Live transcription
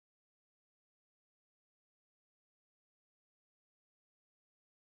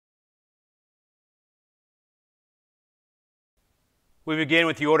We begin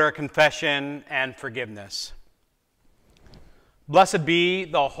with the order of confession and forgiveness. Blessed be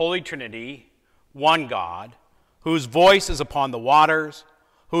the Holy Trinity, one God, whose voice is upon the waters,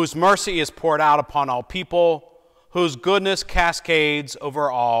 whose mercy is poured out upon all people, whose goodness cascades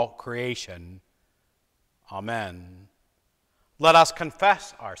over all creation. Amen. Let us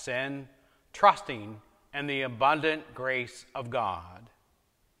confess our sin, trusting in the abundant grace of God.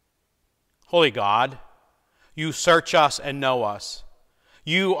 Holy God, you search us and know us.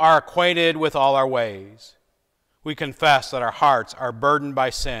 You are acquainted with all our ways. We confess that our hearts are burdened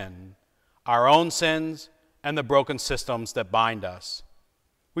by sin, our own sins, and the broken systems that bind us.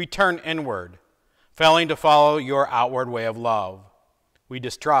 We turn inward, failing to follow your outward way of love. We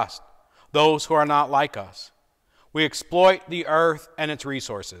distrust those who are not like us. We exploit the earth and its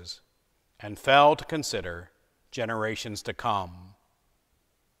resources, and fail to consider generations to come.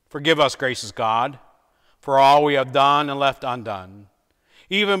 Forgive us, gracious God, for all we have done and left undone.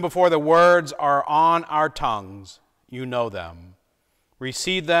 Even before the words are on our tongues, you know them.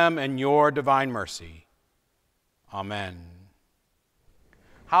 Receive them in your divine mercy. Amen.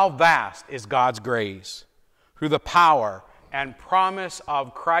 How vast is God's grace! Through the power and promise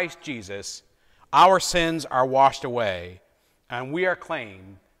of Christ Jesus, our sins are washed away, and we are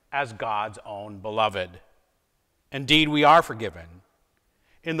claimed as God's own beloved. Indeed, we are forgiven.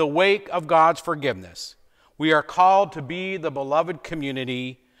 In the wake of God's forgiveness, we are called to be the beloved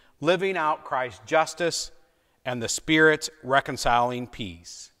community, living out Christ's justice and the Spirit's reconciling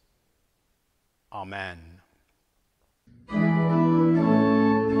peace. Amen.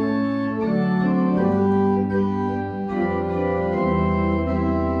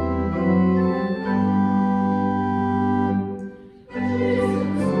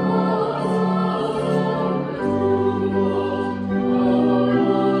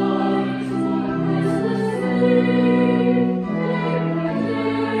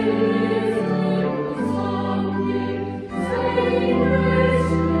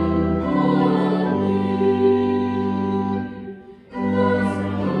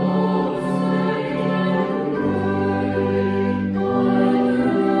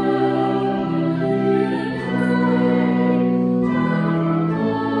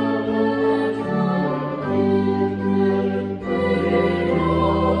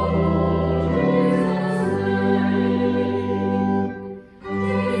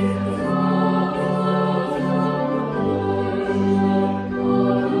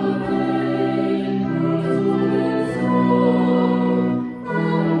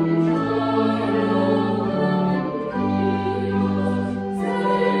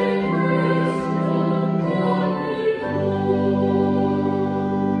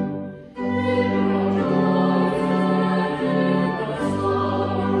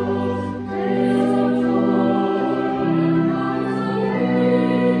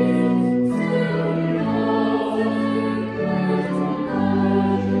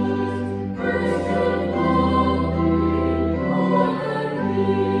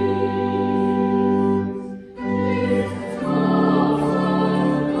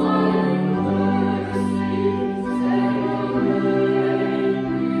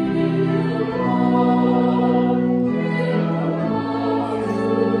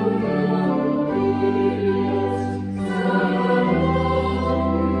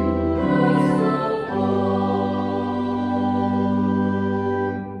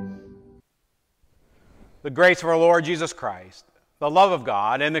 The grace of our Lord Jesus Christ, the love of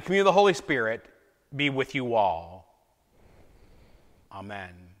God, and the communion of the Holy Spirit be with you all. Amen.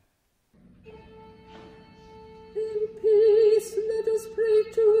 In peace, let us pray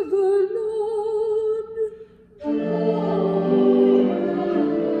to the Lord.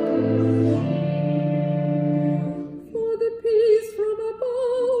 For the peace from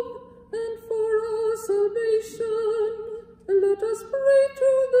above and for our salvation, let us pray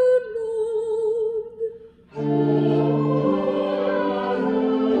to the Lord.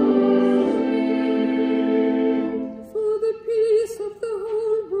 For the peace of the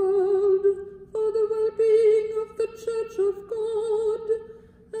whole world, for the well-being of the Church of God,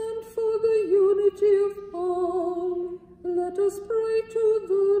 and for the unity of all, let us pray to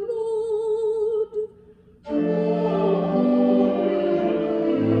the Lord.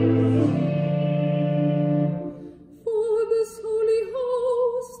 For this holy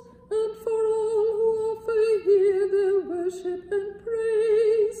house, and for all who offer here their worship and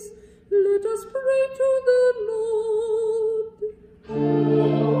praise, let us pray to the Lord.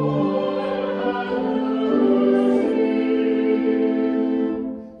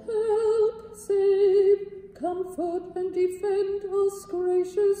 Help, save, comfort, and defend us,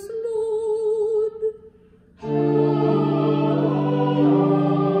 gracious Lord.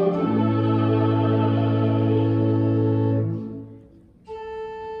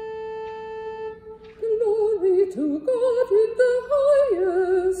 to God in the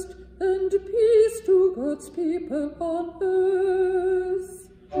highest, and peace to God's people on earth.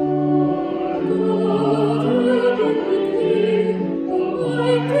 God will be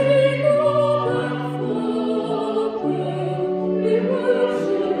Almighty God and Father, we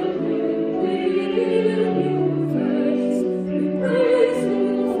worship you, we give you thanks, we praise you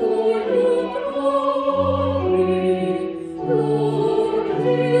for your glory. Lord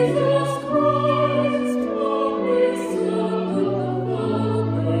Jesus Christ, only Son of the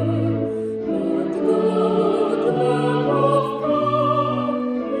Father, Lord God, Lamb of God,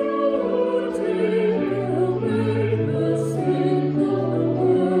 you take away the sin of the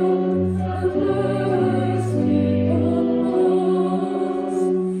world, have mercy on us.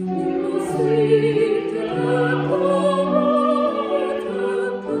 You are seated at the right hand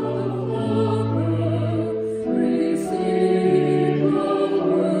of the Father, receive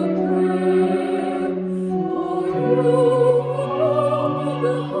our prayer. For you alone are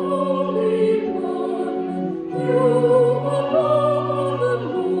the Holy One, you alone are the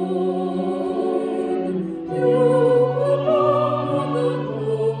Lord, you alone are the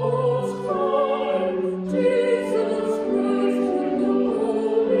Most High, Jesus Christ with the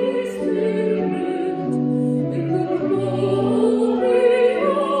Holy Spirit, in the glory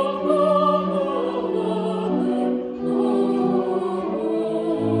of God.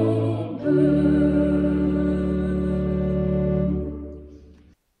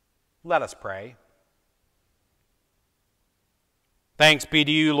 Let us pray. Thanks be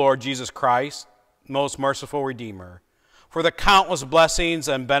to you, Lord Jesus Christ, most merciful Redeemer, for the countless blessings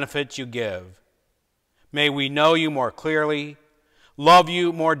and benefits you give. May we know you more clearly, love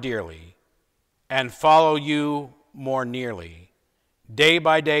you more dearly, and follow you more nearly, day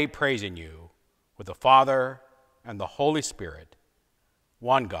by day praising you with the Father and the Holy Spirit,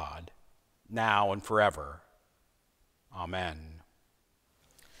 one God, now and forever. Amen.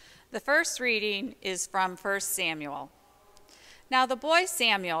 The first reading is from 1 Samuel. Now the boy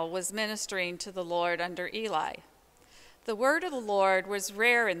Samuel was ministering to the Lord under Eli. The word of the Lord was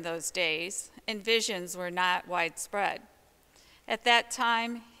rare in those days, and visions were not widespread. At that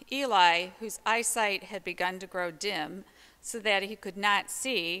time, Eli, whose eyesight had begun to grow dim so that he could not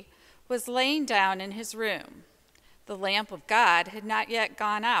see, was laying down in his room. The lamp of God had not yet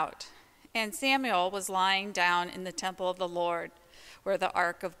gone out, and Samuel was lying down in the temple of the Lord, where the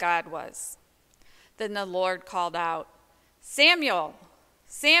ark of God was. Then the Lord called out, "Samuel,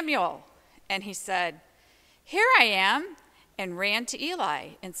 Samuel," and he said, "Here I am," and ran to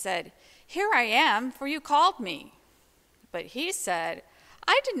Eli and said, "Here I am, for you called me." But he said,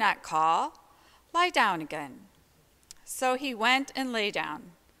 "I did not call. Lie down again." So he went and lay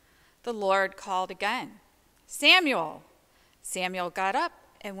down. The Lord called again, "Samuel." Samuel got up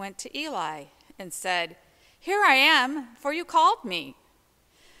and went to Eli and said, "Here I am, for you called me."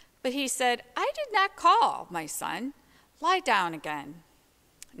 But he said, "I did not call, my son. Lie down again."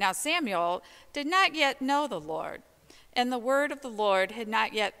 Now Samuel did not yet know the Lord, and the word of the Lord had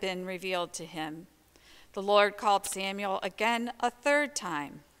not yet been revealed to him. The Lord called Samuel again a third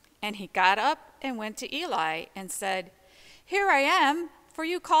time, and he got up and went to Eli and said, "Here I am, for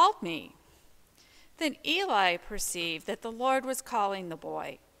you called me." Then Eli perceived that the Lord was calling the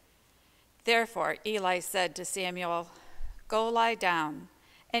boy. Therefore Eli said to Samuel, "Go lie down,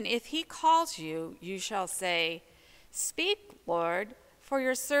 and if he calls you, you shall say, 'Speak, Lord, for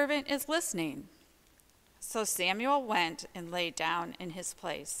your servant is listening.'" So Samuel went and lay down in his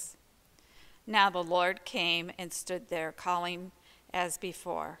place. Now the Lord came and stood there, calling as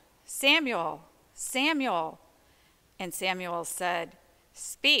before, "Samuel, Samuel." And Samuel said,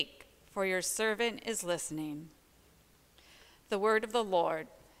 "Speak, for your servant is listening." The word of the Lord.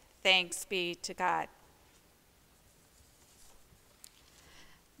 Thanks be to God.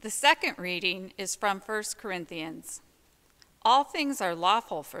 The second reading is from 1 Corinthians. All things are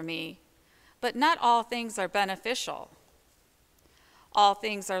lawful for me, but not all things are beneficial. All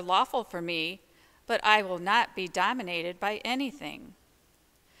things are lawful for me, but I will not be dominated by anything.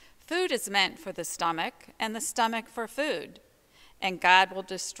 Food is meant for the stomach, and the stomach for food, and God will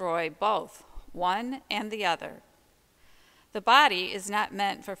destroy both, one and the other. The body is not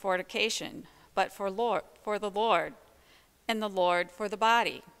meant for fornication, but for the Lord, and the Lord for the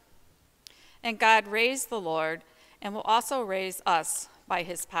body. And God raised the Lord, and will also raise us by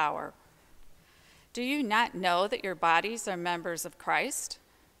his power. Do you not know that your bodies are members of Christ?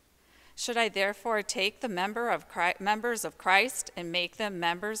 Should I therefore take the members of Christ and make them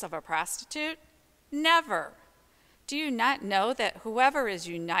members of a prostitute? Never. Do you not know that whoever is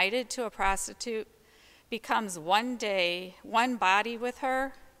united to a prostitute becomes one body with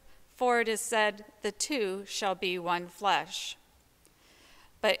her? For it is said, the two shall be one flesh.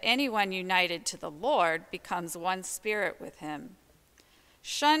 But anyone united to the Lord becomes one spirit with him.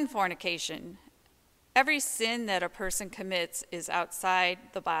 Shun fornication. Every sin that a person commits is outside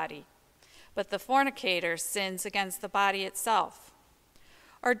the body, but the fornicator sins against the body itself.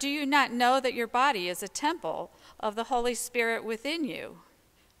 Or do you not know that your body is a temple of the Holy Spirit within you,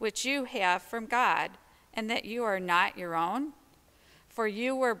 which you have from God, and that you are not your own? For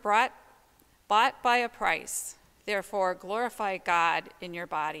you were bought by a price. Therefore, glorify God in your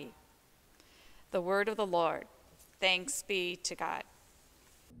body. The word of the Lord. Thanks be to God.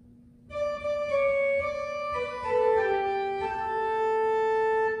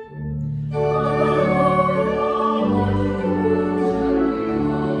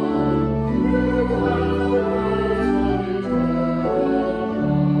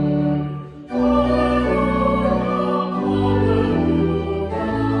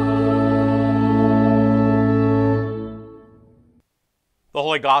 The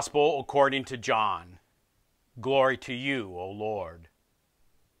Holy Gospel according to John. Glory to you, O Lord.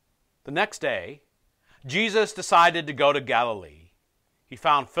 The next day, Jesus decided to go to Galilee. He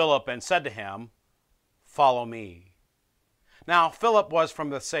found Philip and said to him, "Follow me." Now Philip was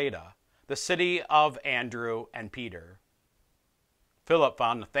from Bethsaida, the city of Andrew and Peter. Philip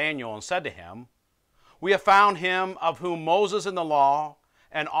found Nathanael and said to him, "We have found him of whom Moses in the law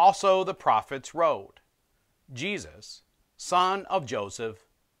and also the prophets wrote, Jesus, son of Joseph,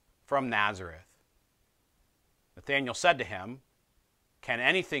 from Nazareth." Nathanael said to him, "Can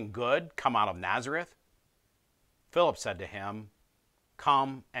anything good come out of Nazareth?" Philip said to him,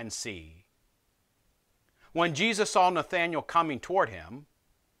 "Come and see." When Jesus saw Nathanael coming toward him,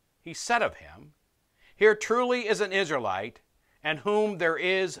 he said of him, "Here truly is an Israelite, in whom there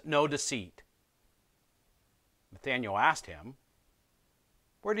is no deceit." Nathanael asked him,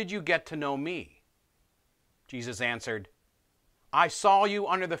 "Where did you get to know me?" Jesus answered, "I saw you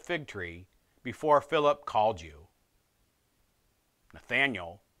under the fig tree before Philip called you."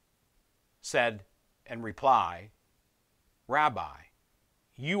 Nathanael said in reply, "Rabbi,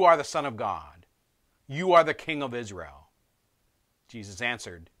 you are the Son of God. You are the King of Israel." Jesus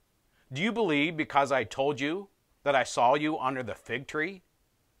answered, "Do you believe because I told you that I saw you under the fig tree?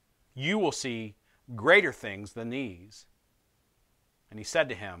 You will see greater things than these." And he said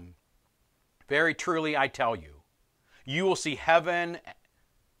to him, "Very truly I tell you, you will see heaven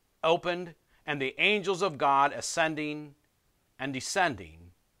opened and the angels of God ascending and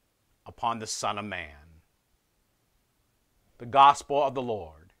descending upon the Son of Man." The Gospel of the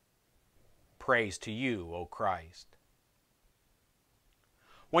Lord. Praise to you, O Christ.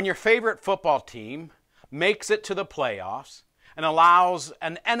 When your favorite football team makes it to the playoffs and allows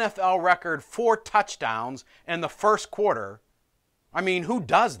an NFL record 4 touchdowns in the first quarter, who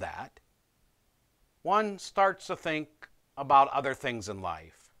does that? One starts to think about other things in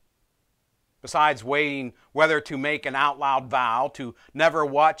life. Besides waiting whether to make an out loud vow to never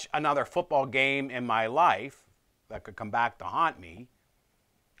watch another football game in my life that could come back to haunt me,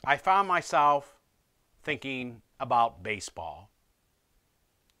 I found myself thinking about baseball.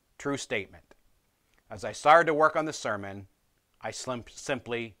 True statement. As I started to work on the sermon, I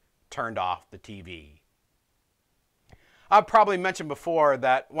simply turned off the TV. I've probably mentioned before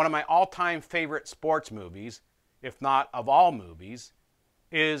that one of my all-time favorite sports movies, if not of all movies,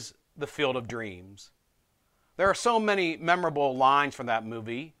 is The Field of Dreams. There are so many memorable lines from that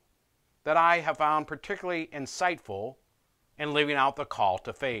movie that I have found particularly insightful in living out the call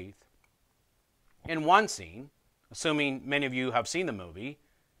to faith. In one scene, assuming many of you have seen the movie,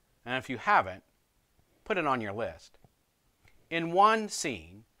 and if you haven't, put it on your list. In one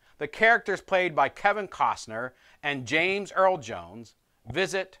scene, the characters played by Kevin Costner and James Earl Jones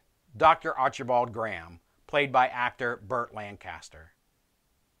visit Dr. Archibald Graham, played by actor Burt Lancaster.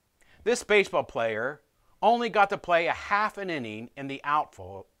 This baseball player only got to play a half an inning in the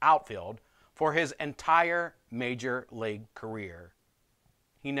outfield for his entire major league career.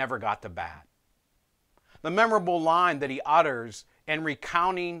 He never got to bat. The memorable line that he utters in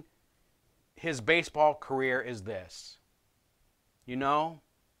recounting his baseball career is this: "You know,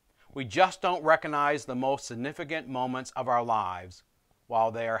 we just don't recognize the most significant moments of our lives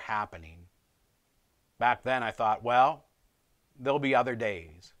while they are happening." Back then I thought, well, there'll be other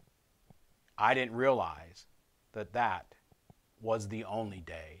days. I didn't realize that that was the only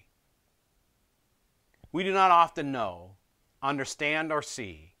day. We do not often know, understand, or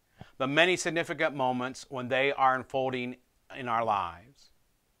see the many significant moments when they are unfolding in our lives.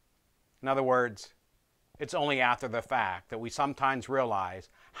 In other words, it's only after the fact that we sometimes realize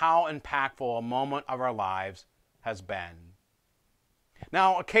how impactful a moment of our lives has been.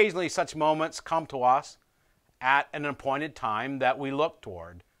 Now, occasionally such moments come to us at an appointed time that we look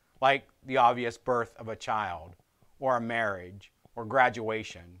toward, like the obvious birth of a child, or a marriage, or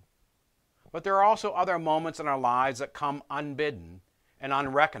graduation. But there are also other moments in our lives that come unbidden and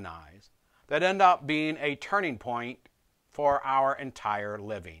unrecognized that end up being a turning point for our entire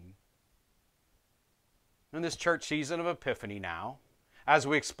living. In this church season of Epiphany now, as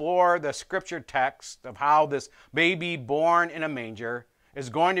we explore the scripture text of how this baby born in a manger is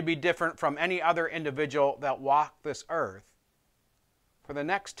going to be different from any other individual that walked this earth, for the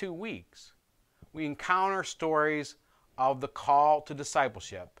next 2 weeks, we encounter stories of the call to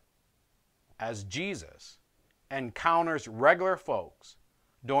discipleship as Jesus encounters regular folks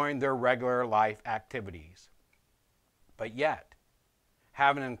during their regular life activities, but yet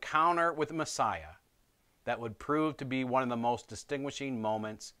have an encounter with the Messiah that would prove to be one of the most distinguishing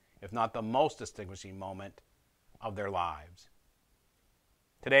moments, if not the most distinguishing moment, of their lives.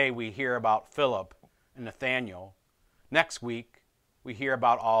 Today we hear about Philip and Nathanael. Next week we hear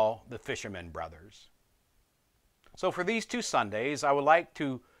about all the fishermen brothers. So for these 2 Sundays, I would like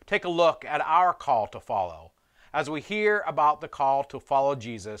to take a look at our call to follow as we hear about the call to follow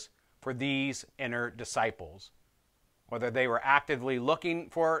Jesus for these inner disciples, whether they were actively looking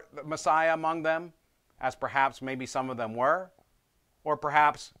for the Messiah among them, as perhaps maybe some of them were, or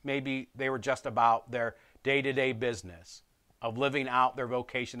perhaps maybe they were just about their day-to-day business of living out their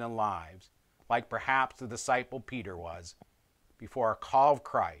vocation in lives, like perhaps the disciple Peter was, before a call of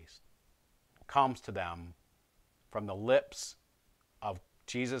Christ comes to them from the lips of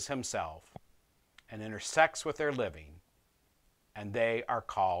Jesus himself and intersects with their living, and they are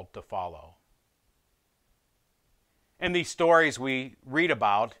called to follow. In these stories we read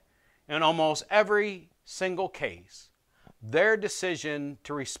about, in almost every single case, their decision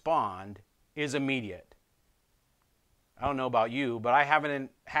to respond is immediate. I don't know about you, but I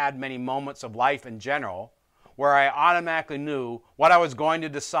haven't had many moments of life in general where I automatically knew what I was going to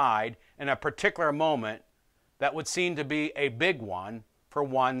decide in a particular moment that would seem to be a big one for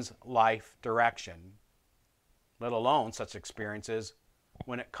one's life direction, let alone such experiences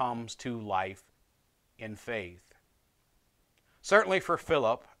when it comes to life in faith. Certainly for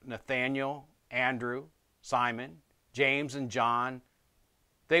Philip, Nathanael, Andrew, Simon, James, and John,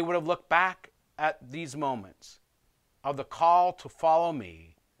 they would have looked back at these moments of the call to follow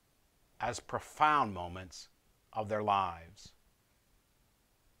me as profound moments of their lives.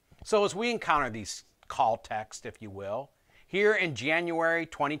 So as we encounter these call texts, if you will, here in January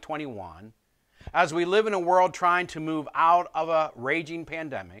 2021, as we live in a world trying to move out of a raging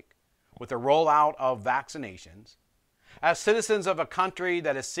pandemic with the rollout of vaccinations, as citizens of a country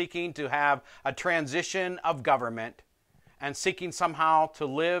that is seeking to have a transition of government and seeking somehow to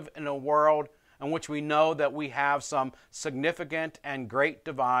live in a world in which we know that we have some significant and great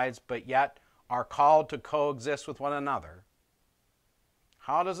divides, but yet are called to coexist with one another,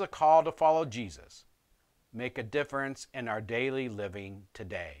 how does a call to follow Jesus make a difference in our daily living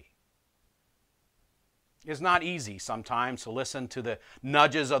today? It's not easy sometimes to listen to the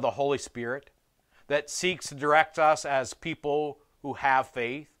nudges of the Holy Spirit that seeks to direct us as people who have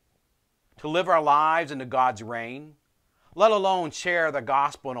faith, to live our lives into God's reign, let alone share the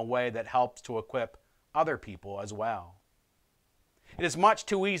gospel in a way that helps to equip other people as well. It is much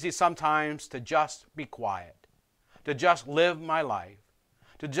too easy sometimes to just be quiet, to just live my life,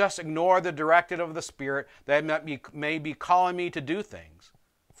 to just ignore the directive of the Spirit that may be calling me to do things,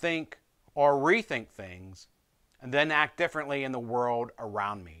 think or rethink things, and then act differently in the world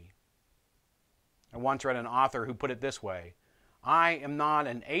around me. I once read an author who put it this way: I am not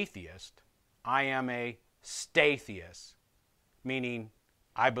an atheist, I am a staytheist, meaning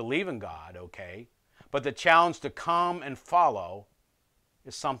I believe in God, okay, but the challenge to come and follow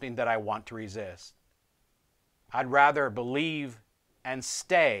is something that I want to resist. I'd rather believe and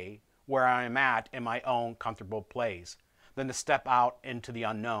stay where I am at in my own comfortable place than to step out into the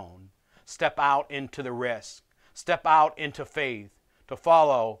unknown, step out into the risk, step out into faith, to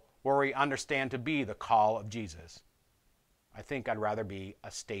follow where we understand to be the call of Jesus. I think I'd rather be a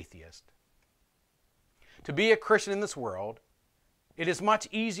staytheist. To be a Christian in this world, it is much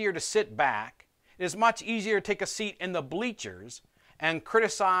easier to sit back, it is much easier to take a seat in the bleachers and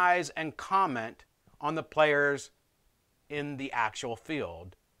criticize and comment on the players in the actual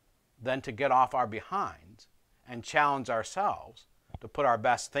field than to get off our behinds and challenge ourselves to put our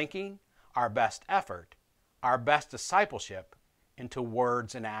best thinking, our best effort, our best discipleship into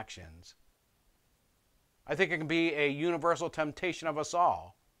words and actions. I think it can be a universal temptation of us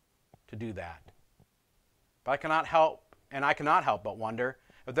all to do that. But I cannot help but wonder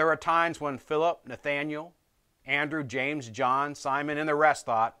if there were times when Philip, Nathanael, Andrew, James, John, Simon, and the rest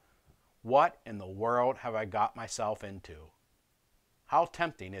thought, "What in the world have I got myself into? How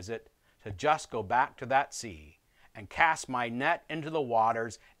tempting is it to just go back to that sea and cast my net into the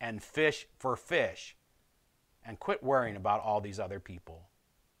waters and fish for fish and quit worrying about all these other people."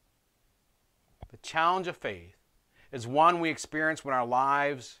 The challenge of faith is one we experience when our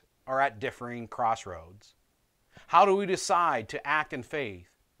lives are at differing crossroads. How do we decide to act in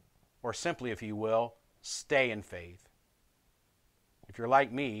faith, or simply, if you will, stay in faith? If you're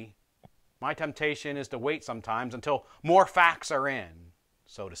like me, my temptation is to wait sometimes until more facts are in,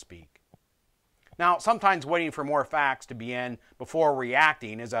 so to speak. Now, sometimes waiting for more facts to be in before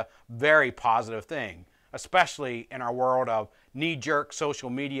reacting is a very positive thing, especially in our world of knee-jerk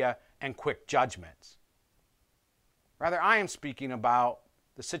social media and quick judgments. Rather, I am speaking about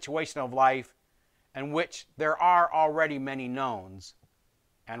the situation of life in which there are already many knowns,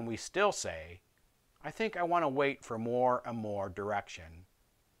 and we still say, "I think I want to wait for more and more direction."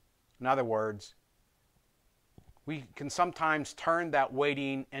 In other words, we can sometimes turn that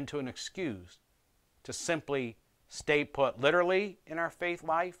waiting into an excuse to simply stay put literally in our faith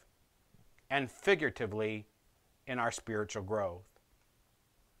life and figuratively in our spiritual growth.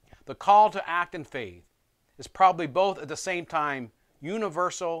 The call to act in faith is probably both at the same time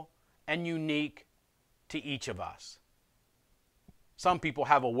universal and unique to each of us. Some people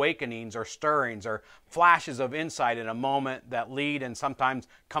have awakenings or stirrings or flashes of insight in a moment that lead and sometimes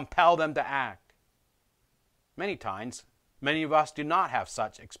compel them to act. Many times, many of us do not have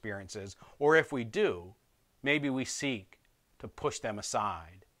such experiences, or if we do, maybe we seek to push them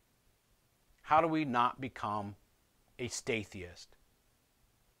aside. How do we not become a statheist?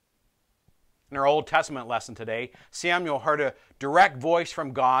 In our Old Testament lesson today, Samuel heard a direct voice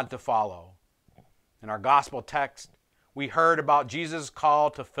from God to follow. In our gospel text, we heard about Jesus'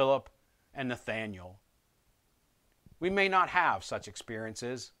 call to Philip and Nathanael. We may not have such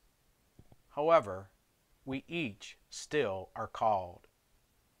experiences. However, we each still are called.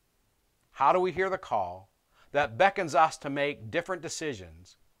 How do we hear the call that beckons us to make different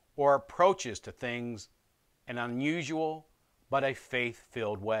decisions or approaches to things in an unusual but a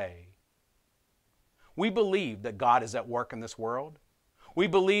faith-filled way? We believe that God is at work in this world. We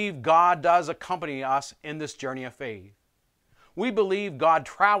believe God does accompany us in this journey of faith. We believe God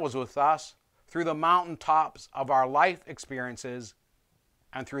travels with us through the mountaintops of our life experiences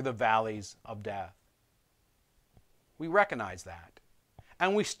and through the valleys of death. We recognize that,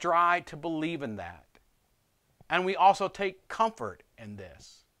 and we strive to believe in that. And we also take comfort in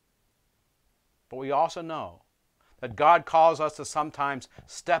this. But we also know that God calls us to sometimes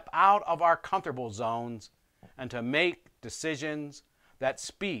step out of our comfortable zones and to make decisions that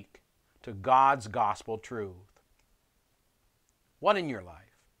speak to God's gospel truth. What in your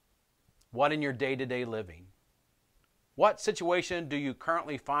life? What in your day-to-day living? What situation do you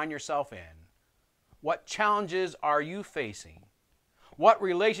currently find yourself in? What challenges are you facing? What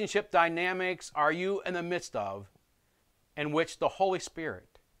relationship dynamics are you in the midst of in which the Holy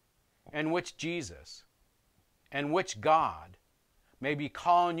Spirit, in which Jesus, in which God may be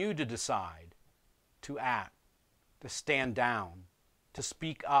calling you to decide, to act, to stand down, to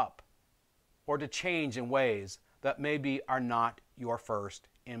speak up, or to change in ways that maybe are not your first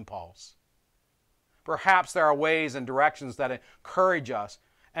impulse? Perhaps there are ways and directions that encourage us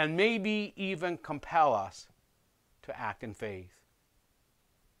and maybe even compel us to act in faith.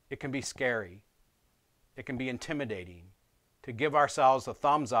 It can be scary. It can be intimidating to give ourselves a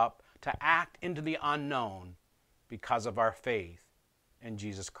thumbs up to act into the unknown because of our faith in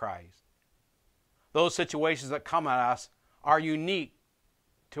Jesus Christ. Those situations that come at us are unique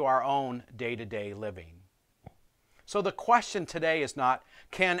to our own day-to-day living. So the question today is not,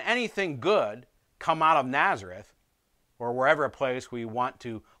 can anything good come out of Nazareth, or wherever a place we want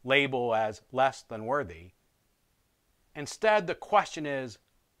to label as less than worthy? Instead, the question is,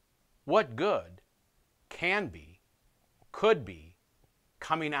 what good can be, could be,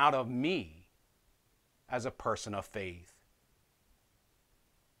 coming out of me as a person of faith?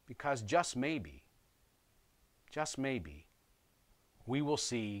 Because just maybe, we will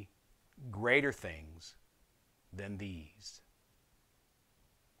see greater things than these.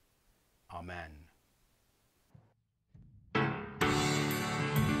 Amen.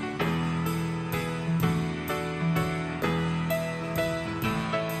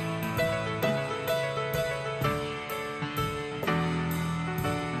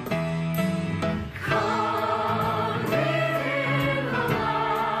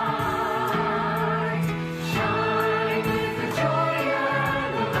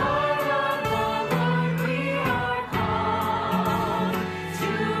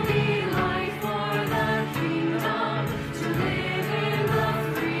 To be light for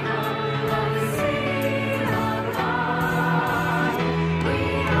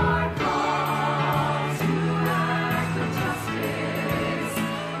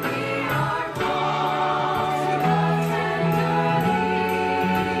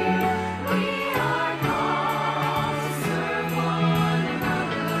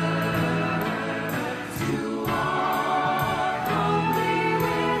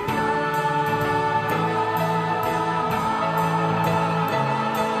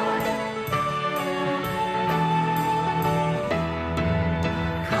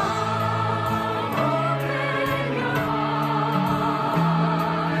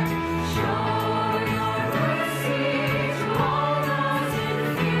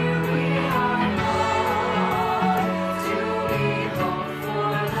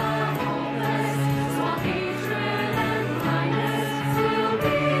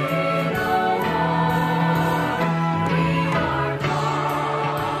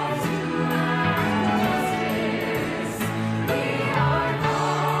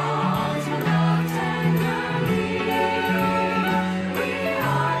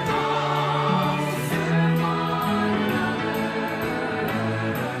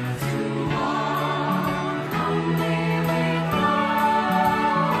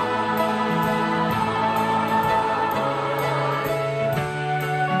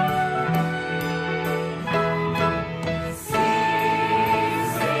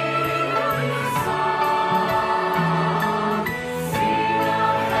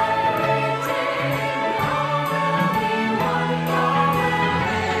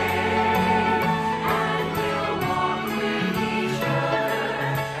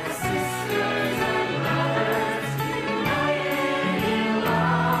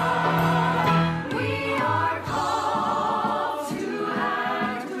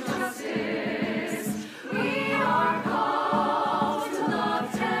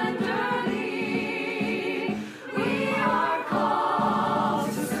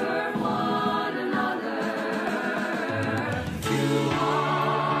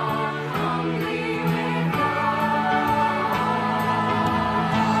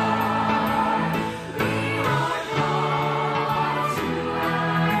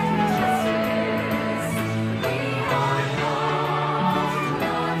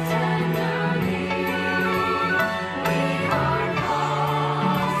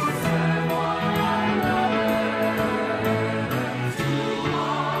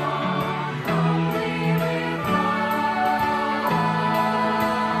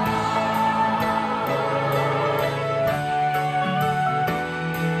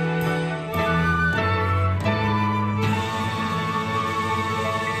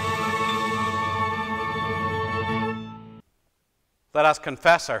Let us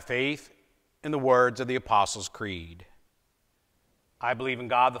confess our faith in the words of the Apostles' Creed. I believe in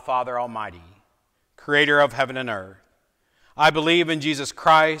God the Father Almighty, creator of heaven and earth. I believe in Jesus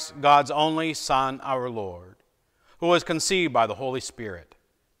Christ, God's only Son, our Lord, who was conceived by the Holy Spirit,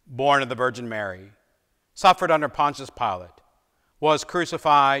 born of the Virgin Mary, suffered under Pontius Pilate, was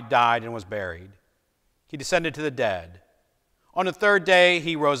crucified, died, and was buried. He descended to the dead. On the third day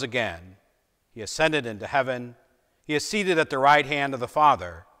he rose again. He ascended into heaven. He is seated at the right hand of the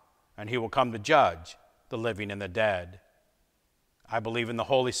Father, and he will come to judge the living and the dead. I believe in the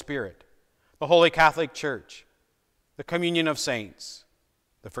Holy Spirit, the Holy Catholic Church, the communion of saints,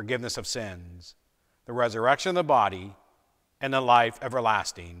 the forgiveness of sins, the resurrection of the body, and the life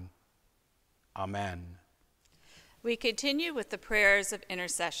everlasting. Amen. We continue with the prayers of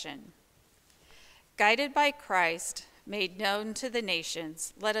intercession. Guided by Christ, made known to the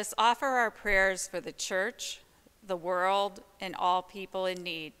nations, let us offer our prayers for the Church, the world, and all people in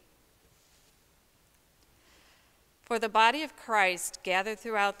need. For the body of Christ gathered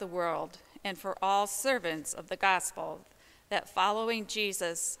throughout the world, and for all servants of the gospel, that following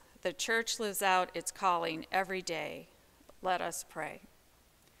Jesus, the Church lives out its calling every day, let us pray.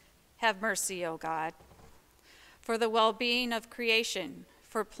 Have mercy, O God, for the well-being of creation,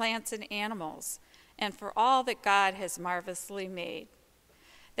 for plants and animals, and for all that God has marvelously made,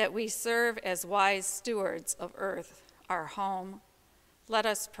 that we serve as wise stewards of earth, our home, let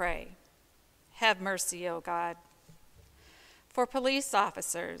us pray. Have mercy, O God. For police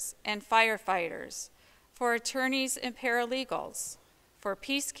officers and firefighters, for attorneys and paralegals, for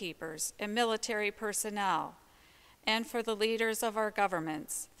peacekeepers and military personnel, and for the leaders of our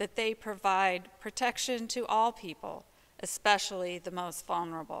governments, that they provide protection to all people, especially the most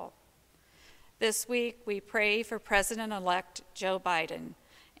vulnerable. This week, we pray for President-elect Joe Biden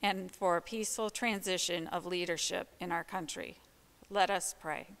and for a peaceful transition of leadership in our country. Let us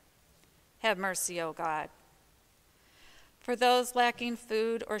pray. Have mercy, O God. For those lacking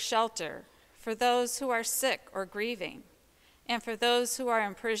food or shelter, for those who are sick or grieving, and for those who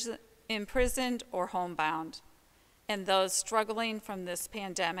are imprisoned or homebound, and those struggling from this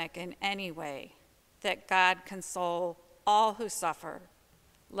pandemic in any way, that God console all who suffer,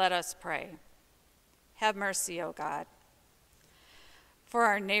 let us pray. Have mercy, O God. For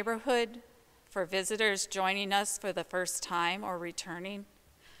our neighborhood, for visitors joining us for the first time or returning,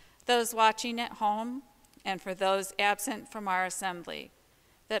 those watching at home, and for those absent from our assembly,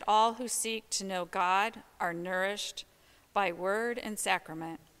 that all who seek to know God are nourished by word and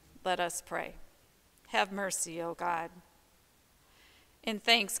sacrament, let us pray. Have mercy, O God. In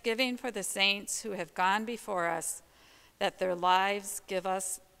thanksgiving for the saints who have gone before us, that their lives give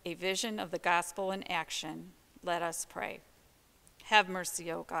us a vision of the gospel in action, let us pray. Have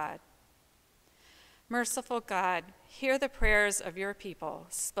mercy, O God. Merciful God, hear the prayers of your people,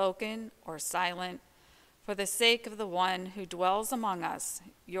 spoken or silent, for the sake of the one who dwells among us,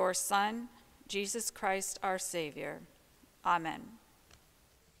 your Son, Jesus Christ, our Savior. Amen.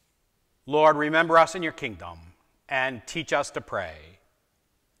 Lord, remember us in your kingdom and teach us to pray.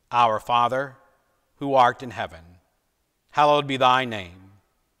 Our Father, who art in heaven, hallowed be thy name.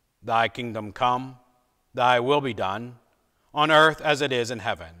 Thy kingdom come, thy will be done, on earth as it is in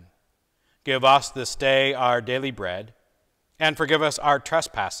heaven. Give us this day our daily bread, and forgive us our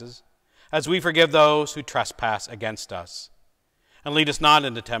trespasses, as we forgive those who trespass against us. And lead us not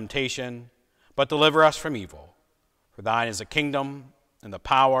into temptation, but deliver us from evil. For thine is the kingdom, and the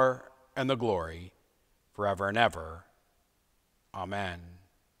power, and the glory, forever and ever. Amen.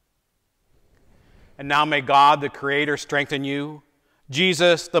 And now may God, the Creator, strengthen you,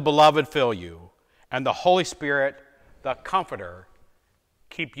 Jesus, the Beloved, fill you, and the Holy Spirit, the Comforter,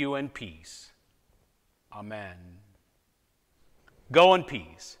 keep you in peace. Amen. Go in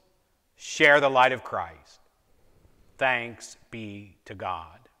peace. Share the light of Christ. Thanks be to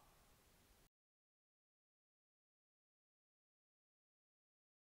God.